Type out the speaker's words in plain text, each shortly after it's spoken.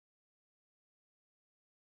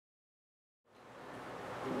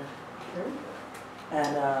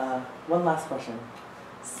And one last question.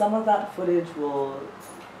 Some of that footage will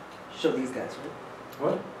show these guys,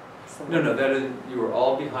 right? What? No, that is, you are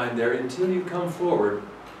all behind there until you come forward.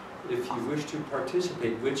 If you wish to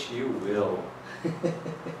participate, which you will.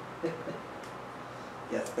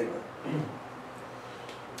 Yes, big one.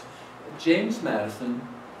 James Madison,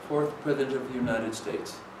 4th President of the United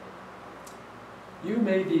States. You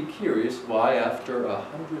may be curious why, after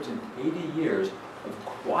 180 years of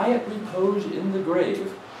quiet repose in the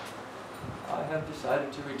grave, I have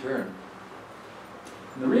decided to return.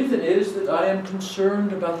 And the reason is that I am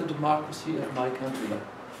concerned about the democracy of my country.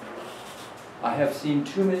 I have seen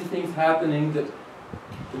too many things happening that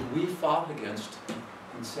we fought against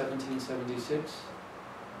in 1776.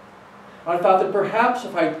 I thought that perhaps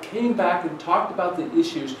if I came back and talked about the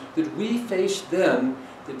issues that we faced then,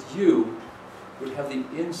 that you would have the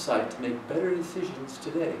insight to make better decisions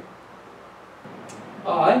today.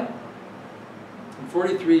 I am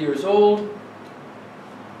 43 years old.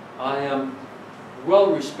 I am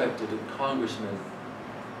well-respected a congressman,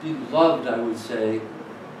 beloved, I would say,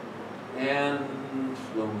 and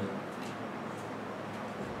lonely.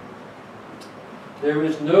 There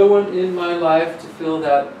is no one in my life to fill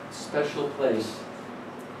that special place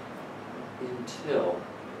until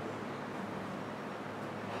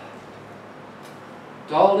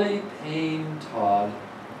Dolly Payne Todd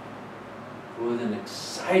was an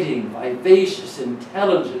exciting, vivacious,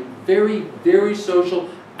 intelligent, very, very social,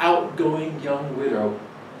 outgoing young widow.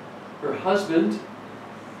 Her husband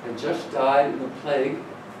had just died in the plague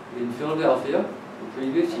in Philadelphia the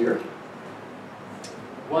previous year.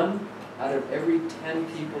 1 out of every 10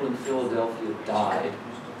 people in Philadelphia died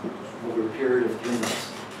over a period of 3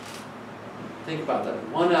 months. Think about that.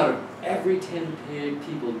 1 out of every 10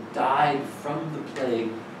 people died from the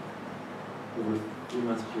plague over a 3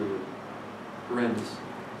 month period. Horrendous.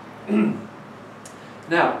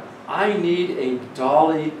 Now, I need a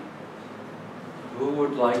Dolly. Who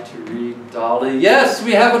would like to read Dolly? Yes,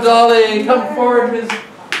 we have a Dolly. Come forward,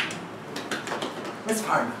 Miss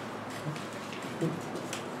Farmer.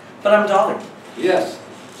 But I'm Dolly. Yes.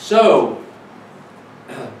 So.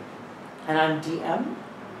 And I'm DM.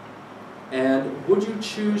 And would you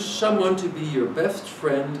choose someone to be your best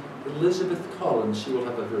friend, Elizabeth Collins? She will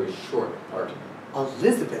have a very short part.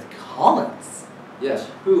 Elizabeth Collins? Yes,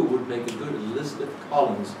 who would make a good Elizabeth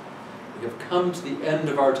Collins? We have come to the end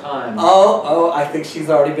of our time. Oh, I think she's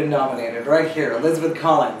already been nominated. Right here, Elizabeth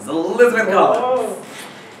Collins. Elizabeth Collins.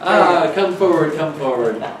 Ah, come forward, come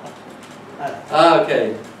forward.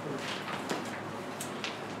 Okay.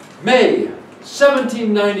 May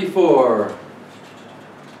 1794.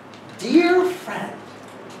 Dear friend,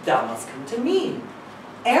 thou must come to me.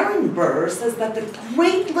 Aaron Burr says that the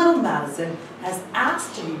great little Madison has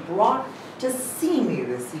asked to be brought to see me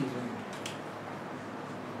this evening.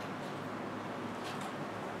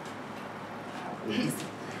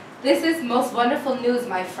 This is most wonderful news,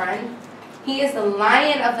 my friend. He is the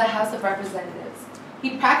lion of the House of Representatives.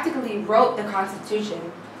 He practically wrote the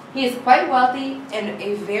Constitution. He is quite wealthy and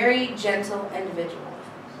a very gentle individual.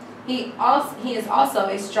 He is also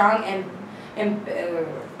a strong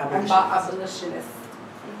abolitionist.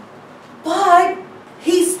 But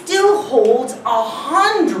he still holds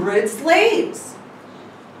 100 slaves.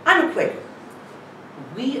 I'm a Quaker.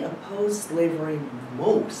 We oppose slavery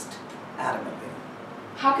most adamantly.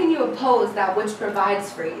 How can you oppose that which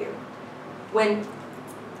provides for you? When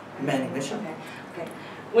manumission. Okay.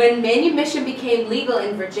 When manumission became legal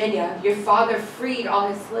in Virginia, your father freed all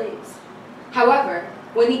his slaves. However,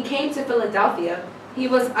 when he came to Philadelphia, he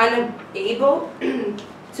was unable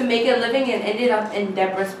to make a living and ended up in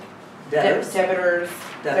debtors' prison.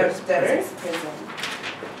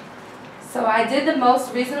 So I did the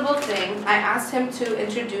most reasonable thing. I asked him to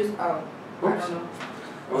introduce. I don't know.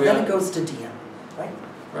 Well, then it goes to DM, right?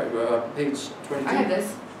 Right, page 22. I have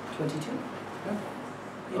this. 22? Yeah.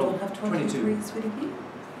 You don't have 23, 22. sweetie pea?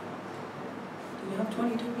 Do you have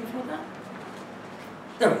 22 before that?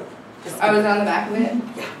 There we go. I was on the back of it?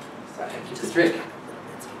 Yeah. Sorry. It's a trick.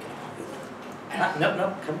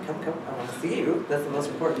 No, come. I want to see you. That's the most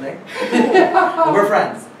important thing. We're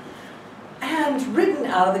friends. And written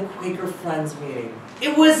out of the Quaker Friends meeting.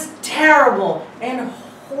 It was terrible and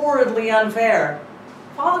horridly unfair.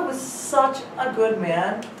 Father was such a good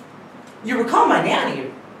man. You recall my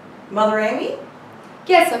nanny, Mother Amy?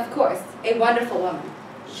 Yes, of course. A wonderful woman.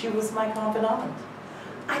 She was my confidant.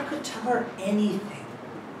 I could tell her anything.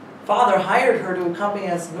 Father hired her to accompany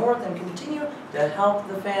us north and continue to help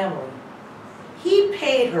the family. He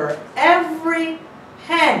paid her every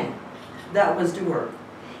penny that was due her,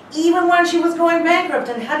 Even when she was going bankrupt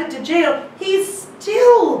and headed to jail, he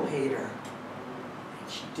still paid her. And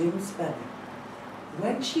she didn't spend it.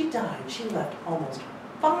 When she died, she left almost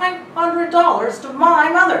 $500 to my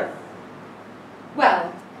mother.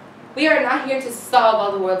 Well, we are not here to solve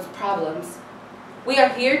all the world's problems. We are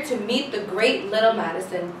here to meet the great little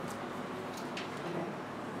Madison.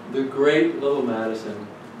 The great little Madison.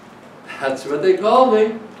 That's what they called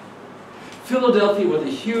me. Philadelphia was a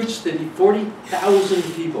huge city, 40,000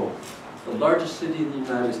 people, the largest city in the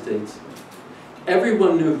United States.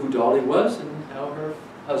 Everyone knew who Dolly was and how her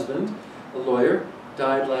husband, a lawyer,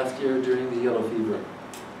 died last year during the yellow fever.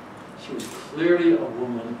 She was clearly a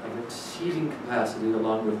woman of exceeding capacity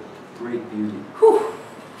along with great beauty. Whew.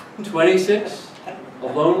 26,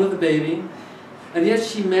 alone with a baby, and yet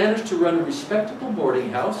she managed to run a respectable boarding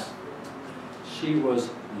house. She was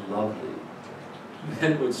lovely.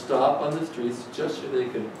 Men would stop on the streets just so they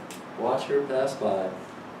could watch her pass by.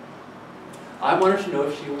 I wanted to know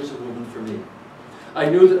if she was a woman for me. I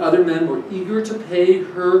knew that other men were eager to pay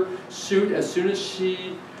her suit as soon as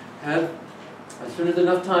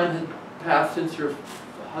enough time had passed since her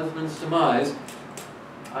husband's demise.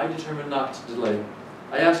 I determined not to delay.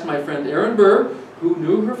 I asked my friend Aaron Burr, who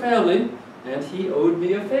knew her family, and he owed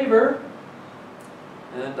me a favor.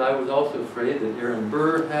 And I was also afraid that Aaron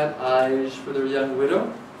Burr had eyes for their young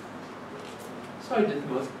widow. So I did the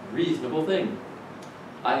most reasonable thing.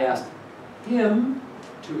 I asked him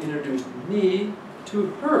to introduce me to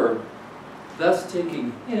her, thus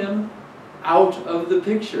taking him out of the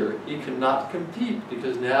picture. He could not compete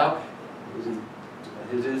because now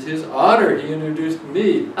it is his honor he introduced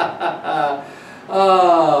me.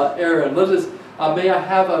 Aaron, may I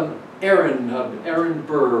have an Aaron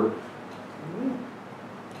Burr?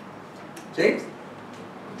 James?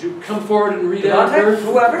 Would you come forward and read Devontae? out her?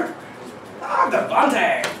 Whoever? Ah,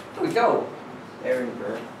 Devontae! Here we go. Aaron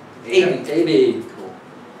Burr. A.B. Cool.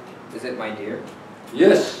 Is it my dear?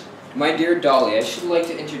 Yes. My dear Dolly, I should like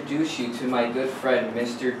to introduce you to my good friend,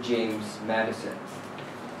 Mr. James Madison.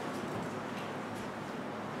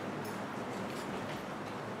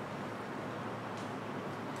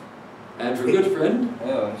 And her good friend?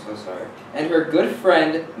 Oh, I'm so sorry. And her good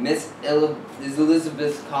friend, Miss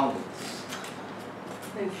Elizabeth Collins.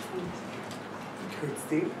 Good,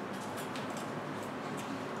 Steve.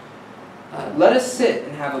 Let us sit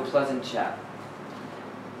and have a pleasant chat.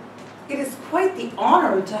 It is quite the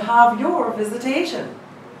honor to have your visitation.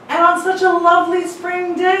 And on such a lovely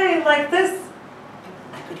spring day like this,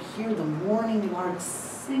 I could hear the morning larks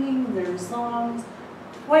singing their songs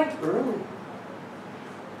quite early.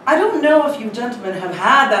 I don't know if you gentlemen have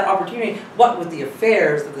had that opportunity, what with the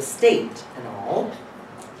affairs of the state and all.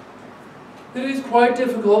 It is quite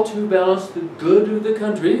difficult to balance the good of the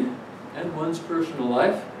country and one's personal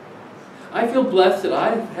life. I feel blessed that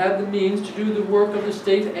I've had the means to do the work of the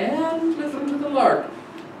state and listen to the lark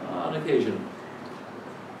on occasion.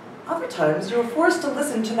 Other times you're forced to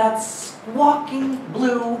listen to that squawking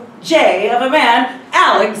blue jay of a man,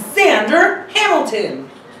 Alexander Hamilton.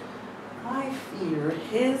 I fear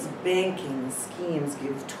his banking schemes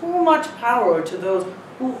give too much power to those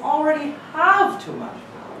who already have too much power.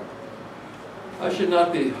 I should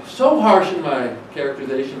not be so harsh in my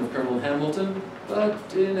characterization of Colonel Hamilton, but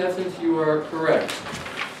in essence you are correct.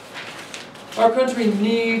 Our country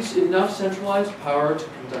needs enough centralized power to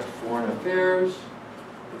conduct foreign affairs,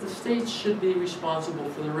 but the states should be responsible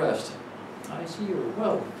for the rest. I see you are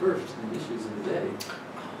well versed in the issues of the day.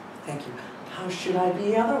 Thank you. How should I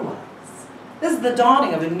be otherwise? This is the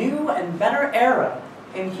dawning of a new and better era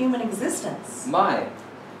in human existence. My.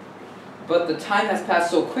 But the time has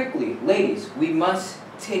passed so quickly. Ladies, we must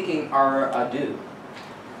taking our adieu.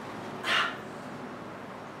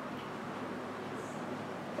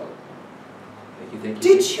 Thank you.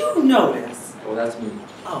 Did you notice? Oh, that's me.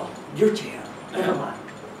 Oh, you're Jan. Never mind.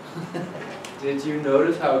 Did you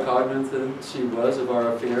notice how cognizant she was of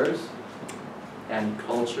our affairs and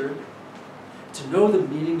culture? To know the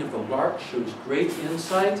meaning of the lark shows great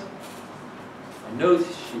insight. I know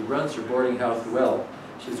she runs her boarding house well.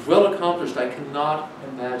 She's well accomplished. I cannot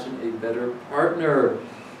imagine a better partner.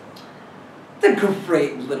 The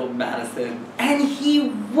great little Madison. And he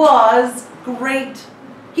was great.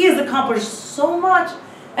 He has accomplished so much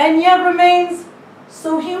and yet remains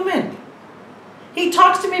so human. He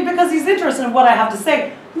talks to me because he's interested in what I have to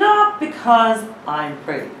say, not because I'm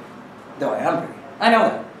pretty. Though I am pretty. I know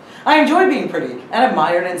that. I enjoy being pretty and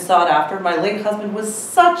admired and sought after. My late husband was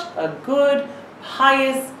such a good,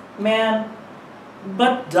 pious man,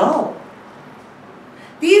 but dull.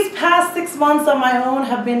 These past 6 months on my own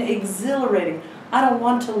have been exhilarating. I don't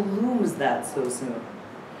want to lose that so soon.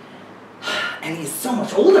 And he's so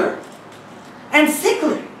much older. And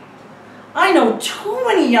sickly. I know too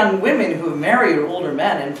many young women who have married older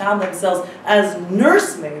men and found themselves as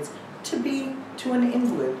nursemaids to an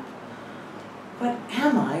invalid. What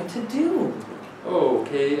am I to do?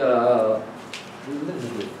 Okay, that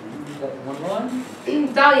one line?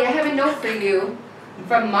 Dolly, I have a note for you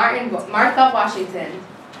from Martha Washington.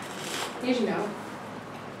 Here's your note.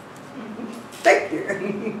 Thank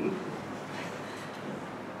you.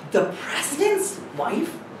 The president's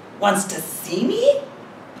wife wants to see me?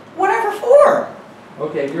 Whatever for?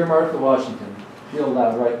 Okay, you're Martha Washington. Real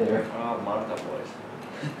loud right there. Martha voice.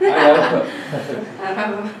 I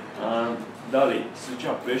know. Dolly, such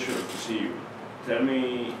a pleasure to see you. Tell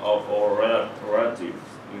me of our relatives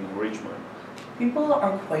in Richmond. People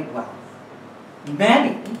are quite well.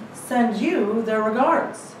 Many send you their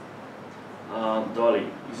regards. Dolly,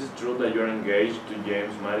 is it true that you're engaged to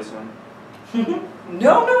James Madison?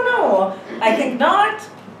 No. I think not.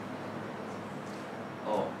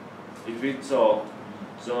 Oh, if it's so,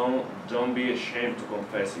 don't be ashamed to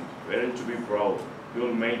confess it. Better to be proud.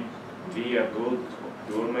 You'll make me a good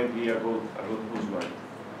husband.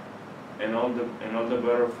 And all the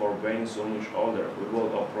better for being so much older. We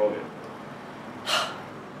will approve it.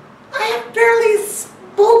 I have barely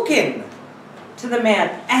spoken to the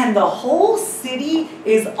man, and the whole city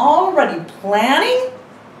is already planning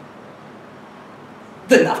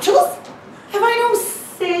the nuptials? Have I no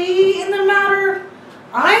say in the matter?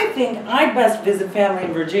 I think I'd best visit family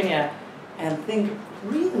in Virginia and think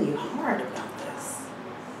really hard about this.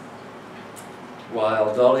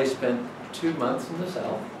 While Dolly spent 2 months in the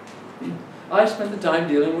South, I spent the time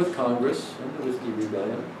dealing with Congress and the Whiskey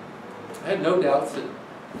Rebellion. I had no doubts that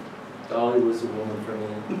Dolly was the woman for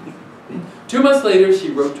me. 2 months later, she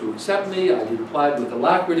wrote to accept me. I replied with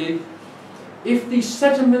alacrity, "If the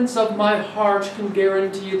sentiments of my heart can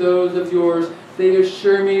guarantee those of yours, they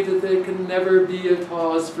assure me that there can never be a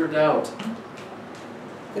cause for doubt."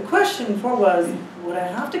 The question was, would I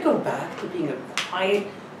have to go back to being a quiet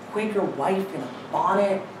Quaker wife in a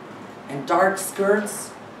bonnet and dark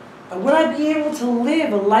skirts? Or would I be able to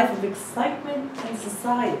live a life of excitement and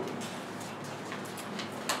society?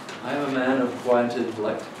 I am a man of quiet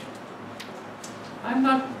intellect. I'm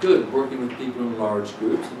not good working with people in large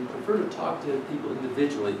groups and prefer to talk to people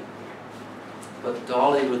individually. But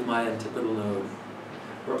Dolly was my antipodal node.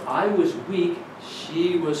 Where I was weak,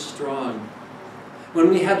 she was strong. When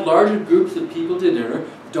we had larger groups of people to dinner,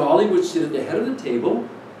 Dolly would sit at the head of the table.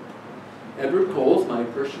 Edward Coles, my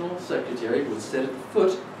personal secretary, would sit at the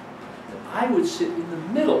foot, and I would sit in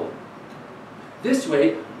the middle. This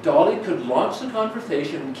way, Dolly could launch the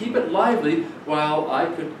conversation and keep it lively while I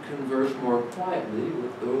could converse more quietly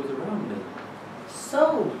with those around me.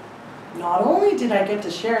 So, not only did I get to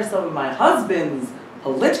share some of my husband's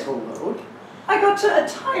political load, I got to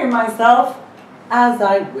attire myself as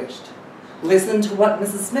I wished. Listen to what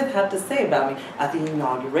Mrs. Smith had to say about me at the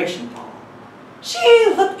inauguration ball.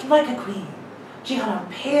 She looked like a queen. She had on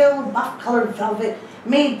pale, buff-colored velvet,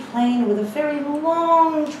 made plain with a very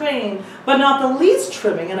long train, but not the least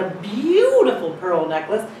trimming, and a beautiful pearl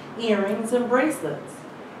necklace, earrings, and bracelets.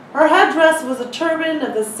 Her headdress was a turban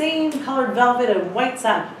of the same colored velvet and white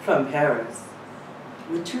satin from Paris.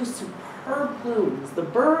 With 2 superb plumes, the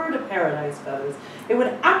bird of paradise feathers, it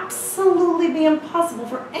would absolutely be impossible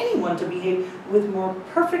for anyone to behave with more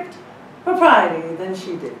perfect propriety than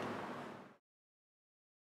she did.